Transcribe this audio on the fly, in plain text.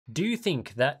Do you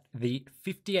think that the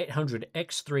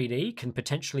 5800X3D can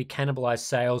potentially cannibalize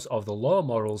sales of the lower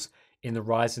models in the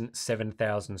Ryzen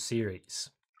 7000 series?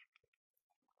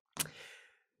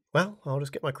 Well, I'll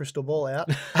just get my crystal ball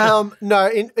out. No,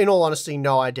 in all honesty,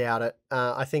 no, I doubt it.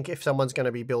 I think if someone's going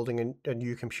to be building a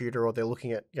new computer, or they're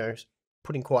looking at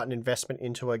putting quite an investment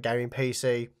into a gaming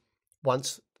PC,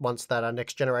 once that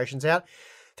next generation's out,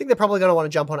 I think they're probably going to want to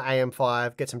jump on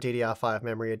AM5, get some DDR5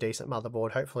 memory, a decent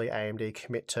motherboard. Hopefully, AMD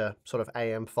commit to sort of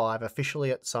AM5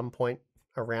 officially at some point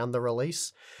around the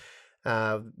release.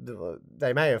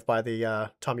 They may have by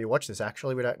the time you watch this.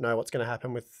 Actually, we don't know what's going to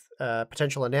happen with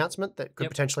potential announcement that could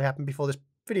potentially happen before this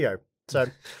video. So,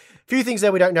 a few things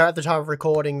that we don't know at the time of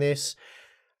recording this.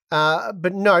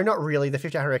 But no, not really. The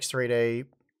 5800X3D,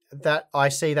 that I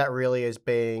see that really as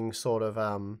being sort of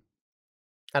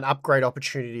an upgrade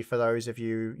opportunity for those of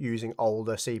you using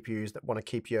older CPUs that want to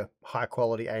keep your high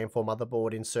quality AM4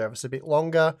 motherboard in service a bit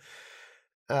longer.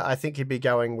 I think you'd be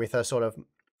going with a sort of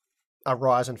a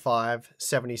Ryzen 5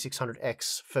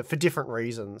 7600X for different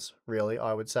reasons, really,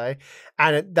 I would say.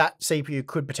 And that CPU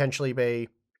could potentially be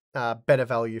better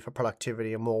value for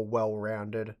productivity, a more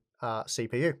well-rounded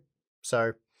CPU.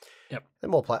 So,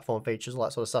 and more platform features, all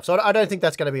that sort of stuff. So I don't think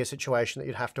that's going to be a situation that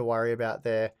you'd have to worry about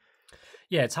there.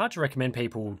 Yeah, it's hard to recommend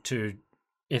people to,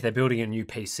 if they're building a new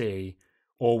PC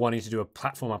or wanting to do a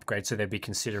platform upgrade, so they'd be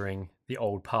considering the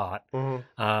old part,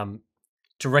 to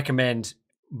recommend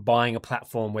buying a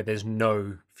platform where there's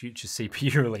no future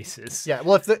CPU releases. Yeah,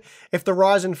 well, if the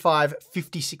Ryzen 5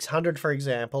 5600, for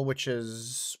example, which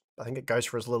is, I think it goes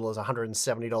for as little as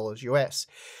 $170 US,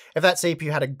 if that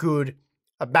CPU had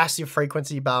a massive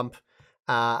frequency bump,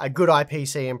 a good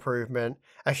IPC improvement,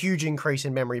 a huge increase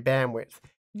in memory bandwidth,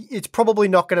 it's probably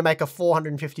not going to make a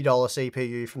 $450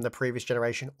 CPU from the previous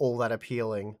generation all that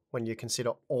appealing when you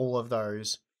consider all of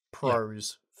those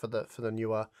pros for the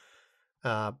newer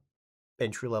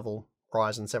entry-level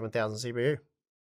Ryzen 7000 CPU.